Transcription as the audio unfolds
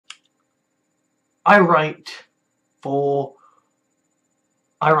I write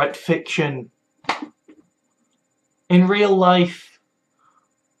fiction. In real life,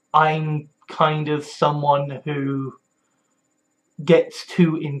 I'm kind of someone who gets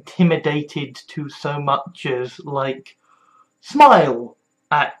too intimidated to so much as, like, smile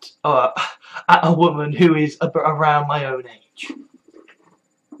at a woman who is around my own age.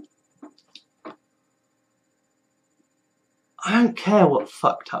 I don't care what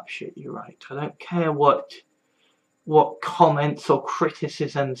fucked up shit you write. I don't care what comments or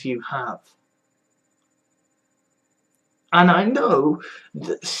criticisms you have. And I know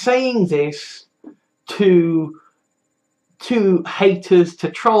that saying this to haters, to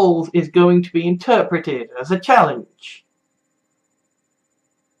trolls, is going to be interpreted as a challenge.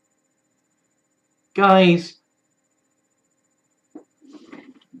 Guys,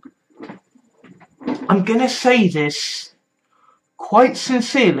 I'm gonna say this quite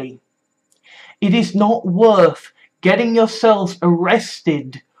sincerely. It is not worth getting yourselves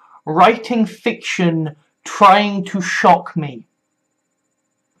arrested writing fiction trying to shock me.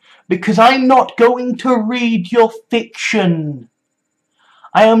 Because I'm not going to read your fiction.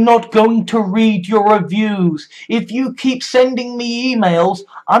 I am not going to read your reviews. If you keep sending me emails,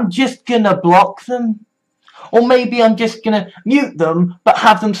 I'm just gonna block them. Or maybe I'm just gonna mute them, but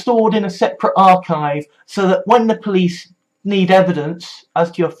have them stored in a separate archive so that when the police need evidence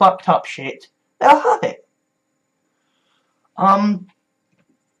as to your fucked up shit, they'll have it.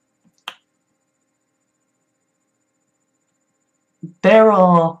 There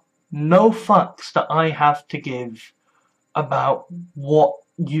are no fucks that I have to give about what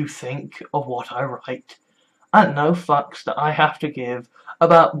you think of what I write, and no fucks that I have to give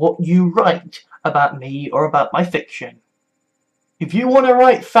about what you write about me or about my fiction. If you want to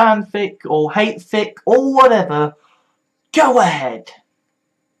write fanfic or hate fic or whatever, go ahead.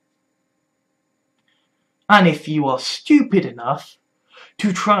 And if you are stupid enough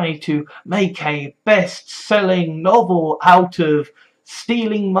to try to make a best-selling novel out of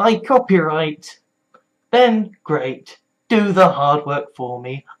stealing my copyright, then great. Do the hard work for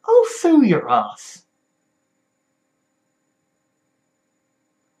me. I'll sue your ass.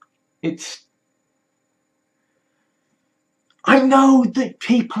 I know that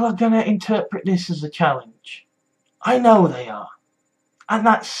people are going to interpret this as a challenge. I know they are. And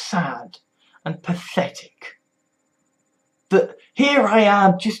that's sad and pathetic. That here I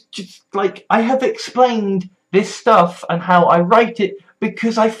am, just like, I have explained this stuff and how I write it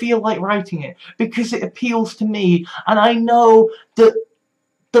because I feel like writing it, because it appeals to me, and I know that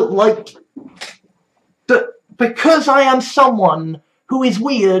because I am someone who is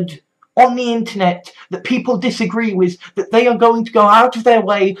weird on the internet, that people disagree with, that they are going to go out of their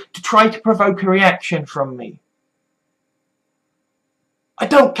way to try to provoke a reaction from me. I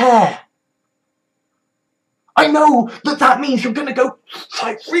don't care. I know that means you're going to go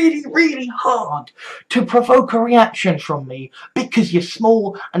like really, really hard to provoke a reaction from me because you're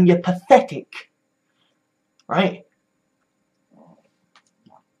small and you're pathetic. Right?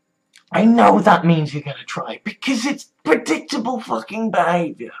 I know that means you're going to try because it's predictable fucking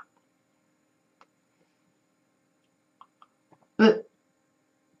behavior. But,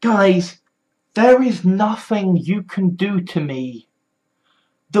 guys, there is nothing you can do to me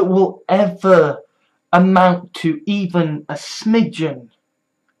that will ever amount to even a smidgen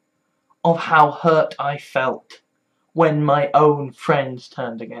of how hurt I felt when my own friends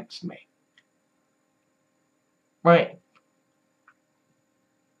turned against me. Right?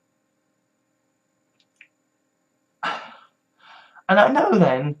 And I know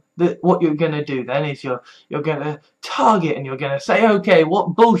then that what you're going to do then is you're going to target and you're going to say, okay,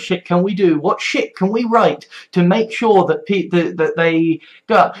 what bullshit can we do? What shit can we write to make sure that they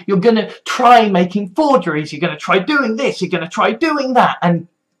go? You're going to try making forgeries. You're going to try doing this. You're going to try doing that. And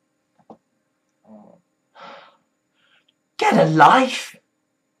get a life.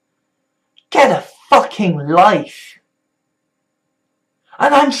 Get a fucking life.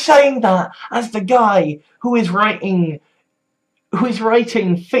 And I'm saying that as the guy who is writing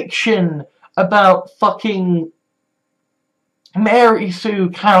fiction about fucking Mary Sue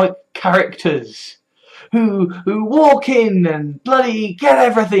characters who walk in and bloody get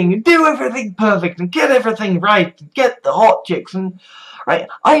everything and do everything perfect and get everything right and get the hot chicks and right.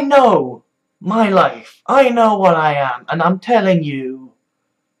 I know my life. I know what I am, and I'm telling you,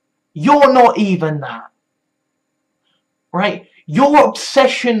 you're not even that. Right? Your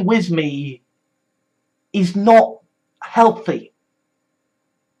obsession with me is not healthy.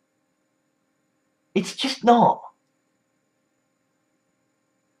 It's just not.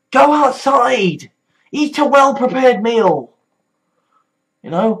 Go outside. Eat a well-prepared meal. You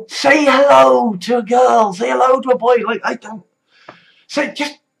know, say hello to a girl, say hello to a boy. Like, I don't say,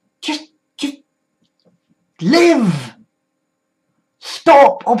 just live.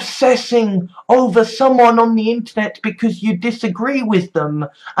 Stop obsessing over someone on the internet because you disagree with them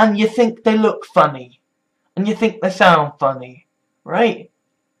and you think they look funny and you think they sound funny, right?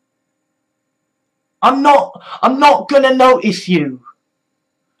 I'm not gonna notice you.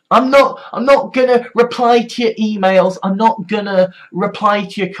 I'm not gonna reply to your emails. I'm not gonna reply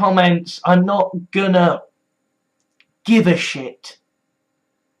to your comments. I'm not gonna give a shit.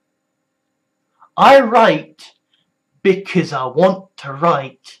 I write because I want to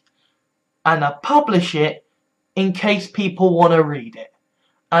write, and I publish it in case people want to read it.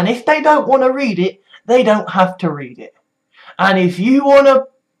 And if they don't want to read it, they don't have to read it. And if you want to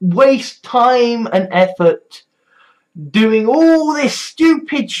waste time and effort doing all this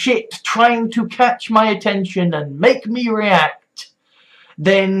stupid shit trying to catch my attention and make me react,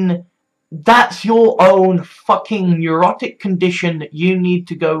 then that's your own fucking neurotic condition that you need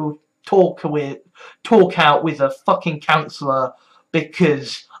to go talk out with a fucking counsellor,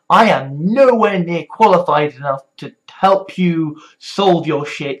 because I am nowhere near qualified enough to help you solve your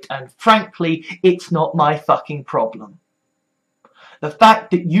shit, and frankly, it's not my fucking problem. The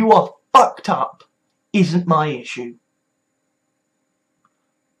fact that you are fucked up isn't my issue.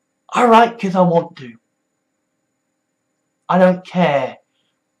 I write because I want to. I don't care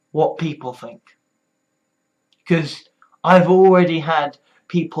what people think, because I've already had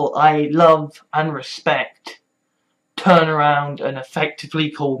people I love and respect turn around and effectively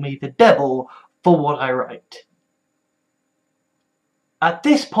call me the devil for what I write. At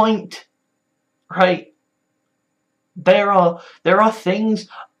this point, right, there are things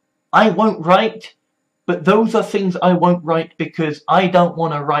I won't write, but those are things I won't write because I don't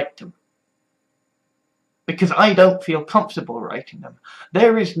want to write them, because I don't feel comfortable writing them.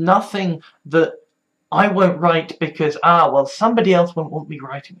 There is nothing that I won't write because, well, somebody else won't want me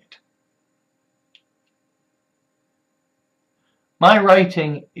writing it. My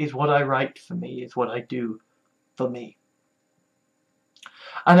writing is what I write for me, is what I do for me.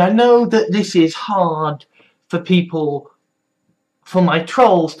 And I know that this is hard for people, for my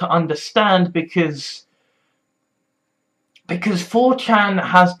trolls to understand, because 4chan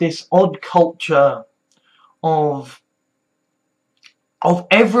has this odd culture of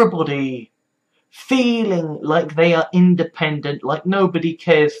everybody feeling like they are independent, like nobody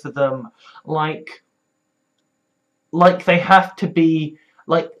cares for them, like they have to be,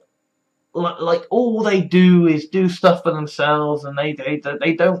 like all they do is do stuff for themselves, and they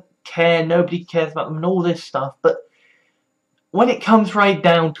don't care, nobody cares about them, and all this stuff. But when it comes right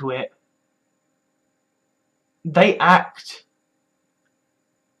down to it, they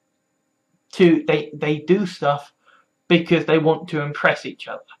do stuff because they want to impress each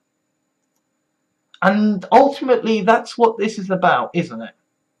other. And ultimately, that's what this is about, isn't it?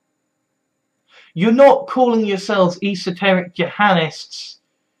 You're not calling yourselves esoteric Jahanists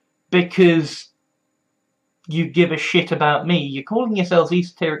because you give a shit about me. You're calling yourselves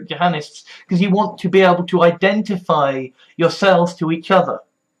esoteric Jahanists because you want to be able to identify yourselves to each other.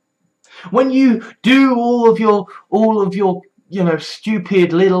 When you do all of your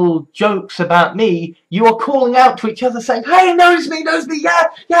stupid little jokes about me, you are calling out to each other saying, hey, knows me,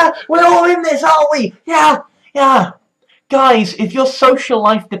 yeah, we're all in this, aren't we? Yeah. Guys, if your social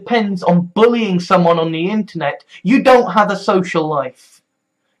life depends on bullying someone on the internet, you don't have a social life.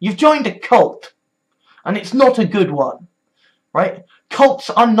 You've joined a cult, and it's not a good one, right? Cults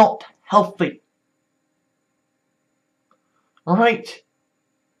are not healthy. Alright?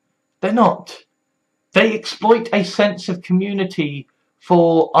 They're not. They exploit a sense of community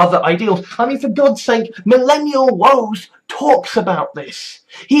for other ideals. I mean, for God's sake, Millennial Woes talks about this.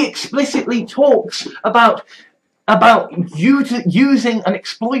 He explicitly talks about using and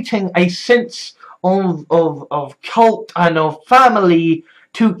exploiting a sense of cult and of family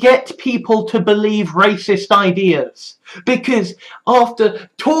to get people to believe racist ideas. Because after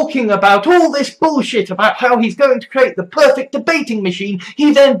talking about all this bullshit about how he's going to create the perfect debating machine,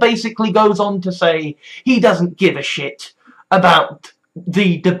 he then basically goes on to say he doesn't give a shit about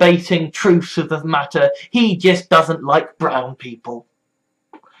the debating truths of the matter. He just doesn't like brown people.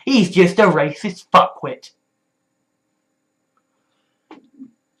 He's just a racist fuckwit.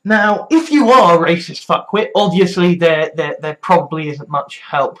 Now, if you are a racist fuckwit, obviously there probably isn't much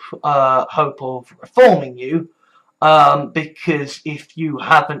hope of reforming you, because if you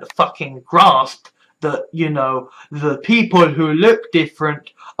haven't fucking grasped that, you know, the people who look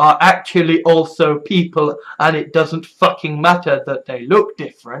different are actually also people, and it doesn't fucking matter that they look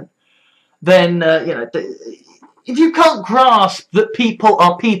different, then, if you can't grasp that people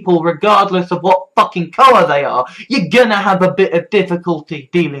are people regardless of what fucking colour they are, you're gonna have a bit of difficulty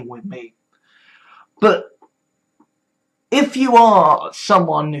dealing with me. But if you are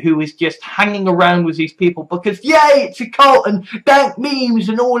someone who is just hanging around with these people because, yay, it's a cult and dank memes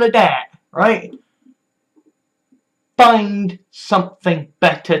and all of that, right? Find something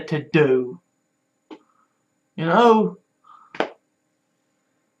better to do. You know?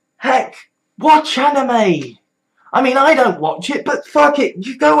 Heck, watch anime. I mean, I don't watch it, but fuck it,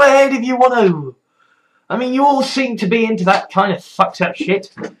 you go ahead if you want to. I mean, you all seem to be into that kind of fucked up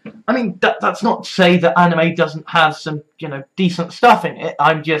shit. I mean, that's not to say that anime doesn't have some, you know, decent stuff in it.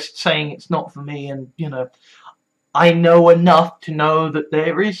 I'm just saying it's not for me, and, you know, I know enough to know that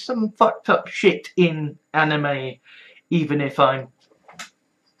there is some fucked up shit in anime, even if I'm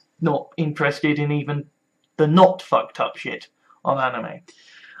not interested in even the not fucked up shit of anime.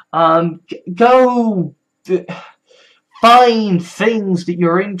 Go find things that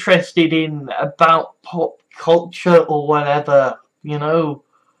you're interested in about pop culture or whatever, you know.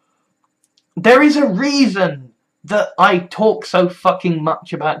 There is a reason that I talk so fucking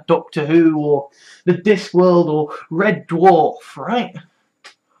much about Doctor Who or the Discworld or Red Dwarf, right?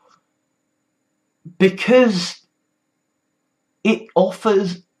 Because it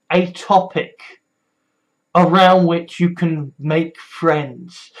offers a topic around which you can make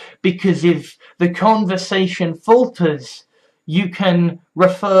friends. Because if the conversation falters, you can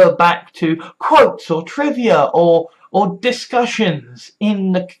refer back to quotes or trivia or discussions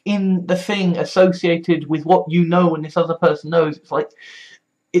in the thing associated with what you know and this other person knows.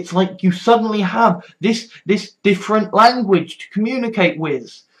 It's like you suddenly have this different language to communicate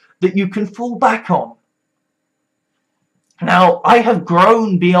with that you can fall back on. Now, I have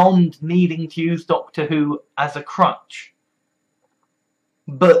grown beyond needing to use Doctor Who as a crutch.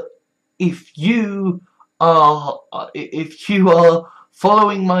 But if you are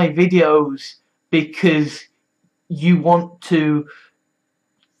following my videos because you want to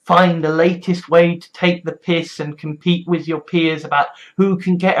find the latest way to take the piss and compete with your peers about who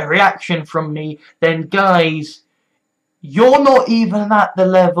can get a reaction from me, then guys, you're not even at the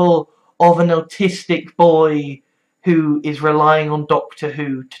level of an autistic boy who is relying on Doctor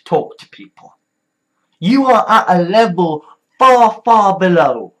Who to talk to people. You are at a level far, far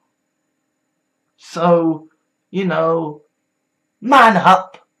below. So, you know, man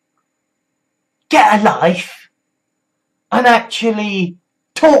up, get a life, and actually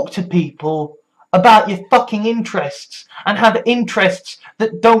talk to people about your fucking interests, and have interests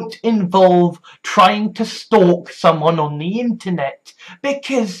that don't involve trying to stalk someone on the internet,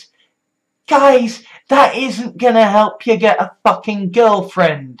 because, guys, that isn't gonna help you get a fucking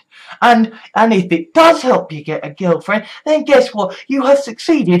girlfriend. And if it does help you get a girlfriend, then guess what? You have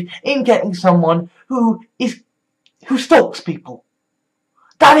succeeded in getting someone who stalks people.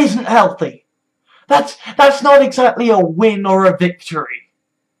 That isn't healthy. That's not exactly a win or a victory.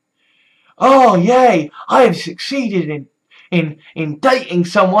 Oh yay, I have succeeded in dating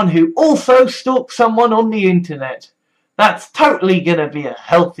someone who also stalks someone on the internet. That's totally gonna be a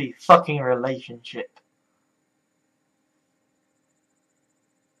healthy fucking relationship.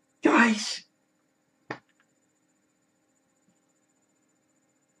 Guys,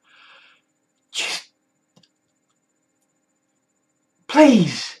 just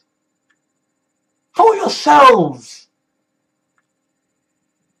please, for yourselves,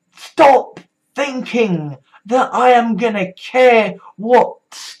 stop thinking that I am gonna care what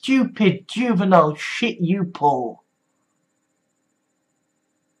stupid juvenile shit you pull.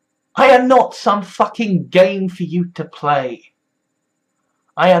 I am not some fucking game for you to play.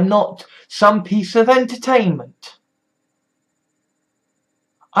 I am not some piece of entertainment.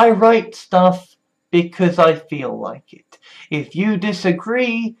 I write stuff because I feel like it. If you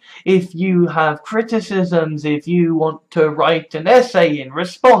disagree, if you have criticisms, if you want to write an essay in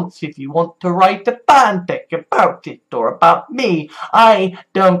response, if you want to write a fanfic about it or about me, I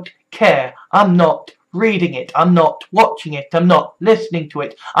don't care. I'm not reading it. I'm not watching it. I'm not listening to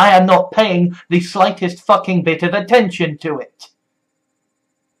it. I am not paying the slightest fucking bit of attention to it.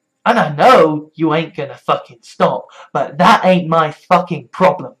 And I know you ain't gonna fucking stop, but that ain't my fucking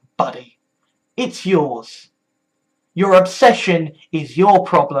problem, buddy. It's yours. Your obsession is your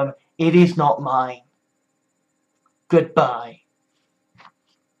problem. It is not mine. Goodbye.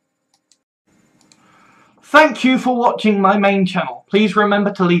 Thank you for watching my main channel. Please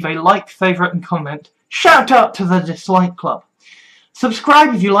remember to leave a like, favourite and comment. Shout out to the Dislike Club.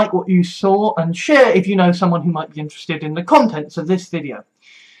 Subscribe if you like what you saw, and share if you know someone who might be interested in the contents of this video.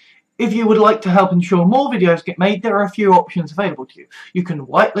 If you would like to help ensure more videos get made, there are a few options available to you. You can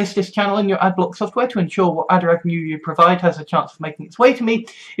whitelist this channel in your adblock software to ensure what ad revenue you provide has a chance of making its way to me.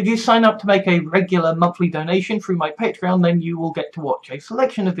 If you sign up to make a regular monthly donation through my Patreon, then you will get to watch a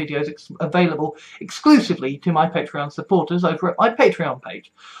selection of videos available exclusively to my Patreon supporters over at my Patreon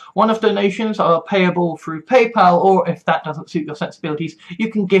page. One-off donations are payable through PayPal, or if that doesn't suit your sensibilities,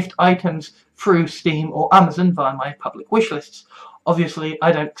 you can gift items through Steam or Amazon via my public wish lists. Obviously,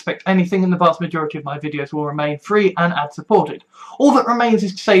 I don't expect anything, and the vast majority of my videos will remain free and ad-supported. All that remains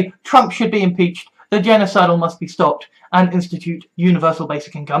is to say Trump should be impeached, the genocidal must be stopped, and institute universal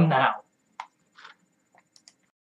basic income now.